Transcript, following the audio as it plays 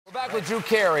Back with Drew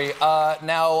Carey.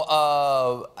 Now,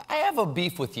 I have a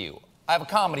beef with you. I have a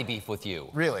comedy beef with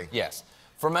you. Really? Yes.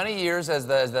 For many years, as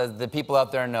the people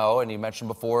out there know, and you mentioned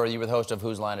before, you were the host of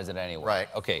Whose Line Is It Anyway? Right.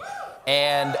 Okay.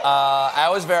 And I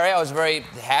was very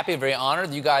happy, very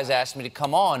honored. You guys asked me to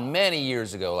come on many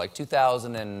years ago, like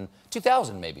 2000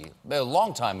 maybe, a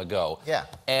long time ago. Yeah.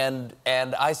 And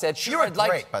I said, sure, you were I'd like.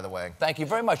 Great, by the way. Thank you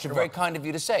very much. You're very kind of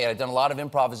you to say. I'd done a lot of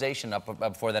improvisation up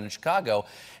before then in Chicago,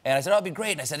 and I said, oh, it'd be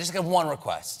great. And I said, I just have one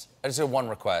request.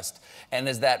 And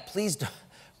is that please,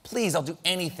 I'll do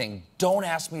anything. Don't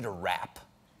ask me to rap.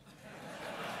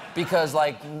 Because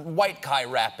like white guy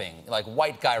rapping, I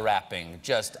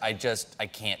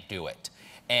can't do it.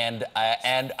 And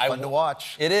Fun to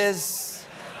watch. It is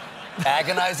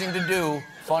agonizing to do,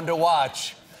 fun to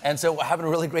watch. And so we're having a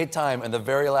really great time. And the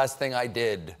very last thing I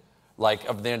did, like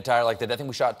of the entire, I think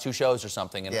we shot 2 shows or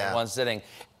something in one sitting.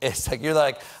 It's like, you're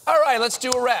like, all right, let's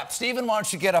do a rap. Stephen, why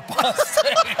don't you get up on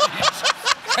stage?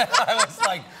 And I was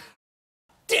like,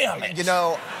 damn it. You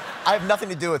know, I have nothing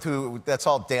to do with who, that's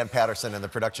all Dan Patterson and the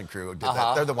production crew who did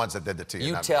that. They're the ones that did it to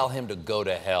you. You tell him to go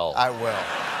to hell. I will.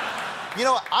 You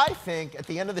know, I think at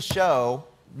the end of the show,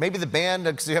 maybe the band,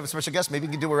 because you have a special guest, maybe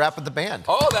you can do a rap with the band.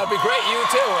 Oh, that'd be great. You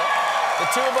too. The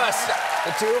two of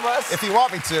us. If you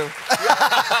want me to.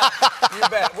 You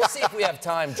bet. We'll see if we have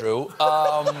time, Drew.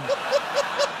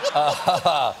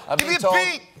 Give me a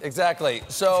beat. Exactly.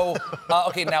 So,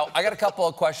 okay, now I got a couple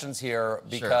of questions here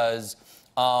because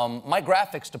my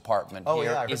graphics department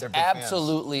here is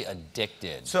absolutely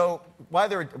addicted. So why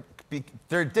they're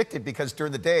addicted because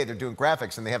during the day they're doing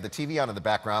graphics and they have the TV on in the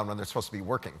background when they're supposed to be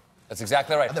working. That's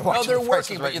exactly right. No, they're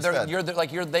working, but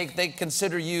they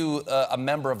consider you a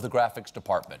member of the graphics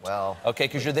department. Well, okay,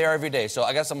 because you're there every day. So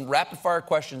I got some rapid fire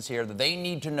questions here that they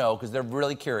need to know because they're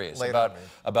really curious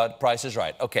about Price is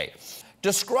Right. Okay,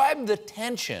 describe the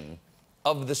tension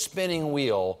of the spinning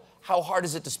wheel. How hard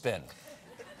is it to spin?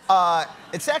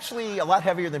 It's actually a lot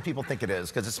heavier than people think it is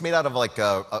because it's made out of like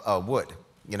a wood,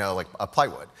 you know, like a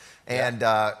plywood. And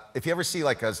if you ever see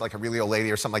like a really old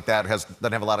lady or something like that who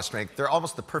doesn't have a lot of strength, they're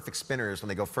almost the perfect spinners when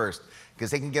they go first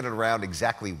because they can get it around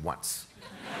exactly once.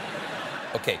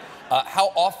 Okay,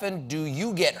 how often do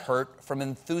you get hurt from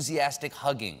enthusiastic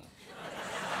hugging?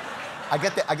 I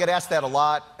get asked that a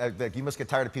lot. Like, you must get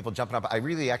tired of people jumping up. I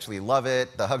really actually love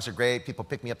it. The hugs are great. People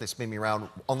pick me up, they spin me around.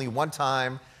 Only one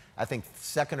time, I think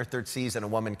 2nd or 3rd season, a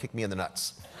woman kicked me in the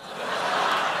nuts.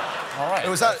 All right. It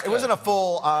wasn't a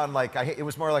full on it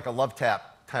was more like a love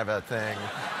tap kind of a thing.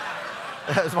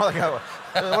 It was more like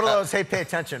one of those hey pay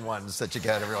attention ones that you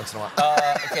get every once in a while.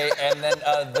 Okay, and then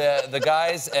the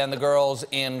guys and the girls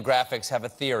in graphics have a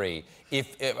theory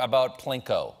about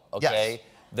Plinko. Okay. Yes.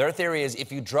 Their theory is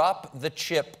if you drop the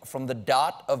chip from the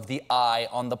dot of the I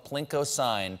on the Plinko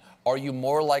sign, are you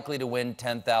more likely to win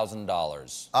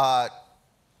 $10,000?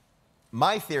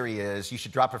 My theory is you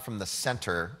should drop it from the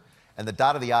center, and the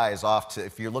dot of the I is off to,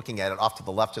 if you're looking at it, off to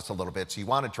the left just a little bit. So you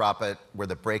want to drop it where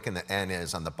the break and the N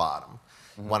is on the bottom.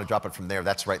 You want to drop it from there.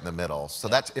 That's right in the middle. So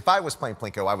that's, if I was playing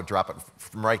Plinko, I would drop it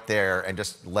from right there and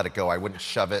just let it go. I wouldn't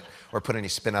shove it or put any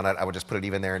spin on it. I would just put it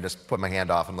even there and just put my hand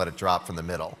off and let it drop from the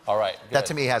middle. All right. Good. That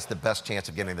to me has the best chance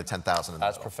of getting the 10,000 in the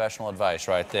That's middle. professional advice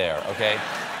right there. Okay.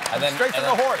 And then straight from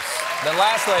the horse. Then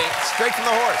lastly, straight from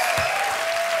the horse.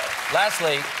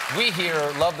 Lastly, we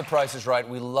here love The Price is Right.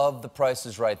 We love The Price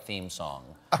is Right theme song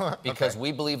because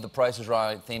we believe The Price is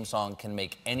Right theme song can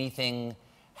make anything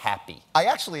happy. I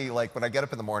actually, like, when I get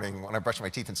up in the morning, when I brush my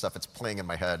teeth and stuff, it's playing in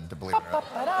my head, to believe it or not.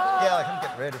 Yeah, like, I'm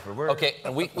getting ready for work. Okay,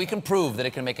 and we can prove that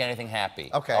it can make anything happy.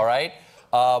 Okay. All right?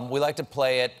 We like to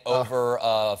play it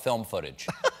over film footage.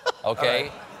 Okay?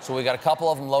 Right. So we got a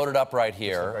couple of them loaded up right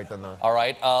here. Right then, all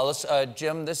right,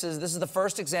 Jim, this is the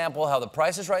first example how the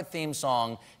Price is Right theme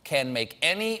song can make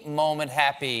any moment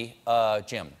happy.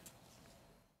 Jim.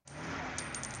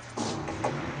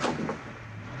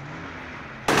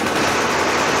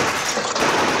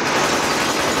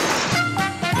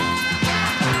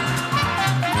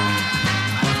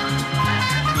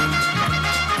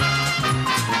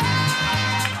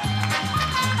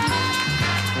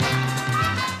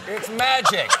 It's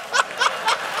magic.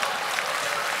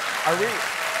 Are we?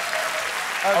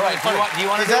 All right, do you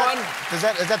want to do one? Is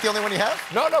that the only one you have?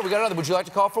 No, we got another. Would you like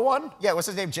to call for one? Yeah, what's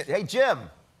his name? Hey, Jim,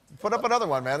 put up another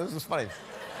one, man. This is funny.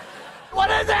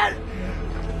 What is it?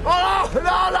 Oh, no,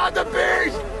 not the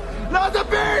beast! Not the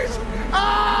beast!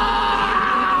 Ah!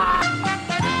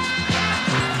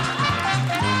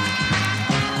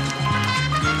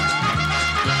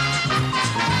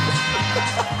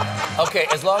 Okay,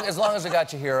 as long as I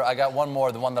got you here, I got one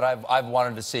more, the one that I've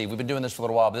wanted to see. We've been doing this for a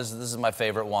little while, but this is my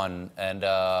favorite one, and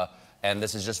And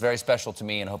this is just very special to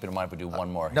me, and I hope you don't mind if we do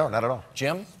one more. No, not at all.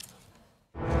 Jim?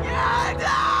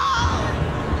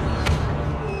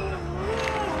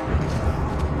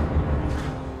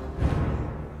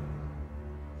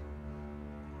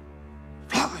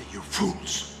 Fly, you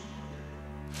fools.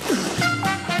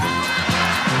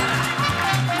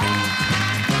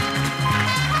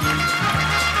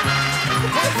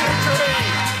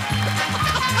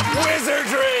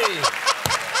 Wizardry!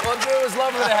 Well, Drew, it was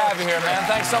lovely to have you here, man.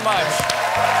 Thanks so much.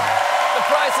 The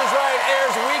Price is Right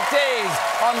airs weekdays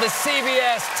on the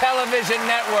CBS television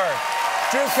network.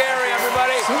 Drew Carey,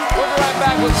 everybody. We'll be right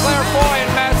back with Claire Foy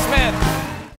and Matt Smith.